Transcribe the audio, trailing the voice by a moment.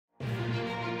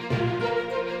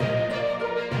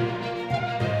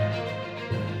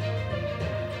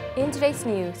today's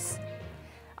news.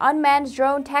 Unmanned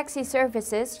drone taxi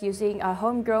services using a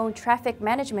homegrown traffic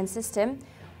management system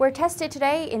were tested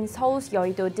today in Seoul's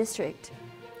Yeouido district.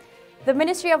 The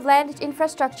Ministry of Land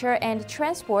Infrastructure and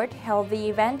Transport held the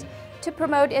event to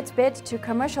promote its bid to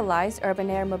commercialize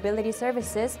urban air mobility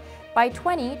services by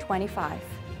 2025.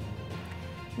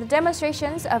 The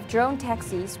demonstrations of drone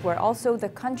taxis were also the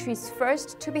country's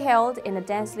first to be held in a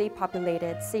densely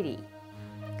populated city.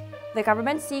 The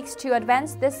government seeks to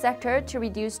advance this sector to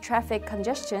reduce traffic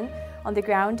congestion on the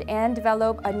ground and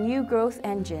develop a new growth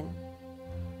engine.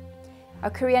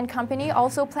 A Korean company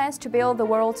also plans to build the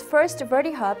world's first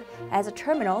verti-hub as a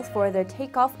terminal for the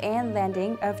takeoff and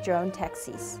landing of drone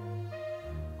taxis.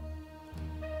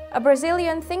 A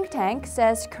Brazilian think tank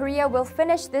says Korea will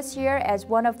finish this year as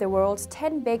one of the world's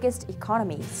 10 biggest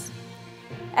economies.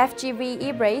 FGV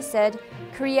Ibre said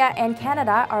Korea and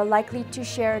Canada are likely to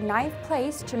share 9th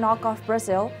place to knock off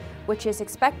Brazil, which is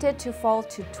expected to fall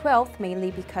to 12th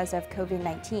mainly because of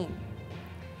COVID-19.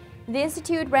 The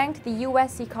institute ranked the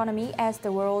U.S. economy as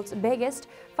the world's biggest,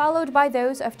 followed by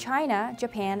those of China,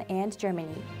 Japan, and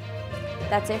Germany.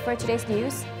 That's it for today's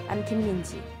news. I'm Kim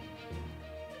Min-ji.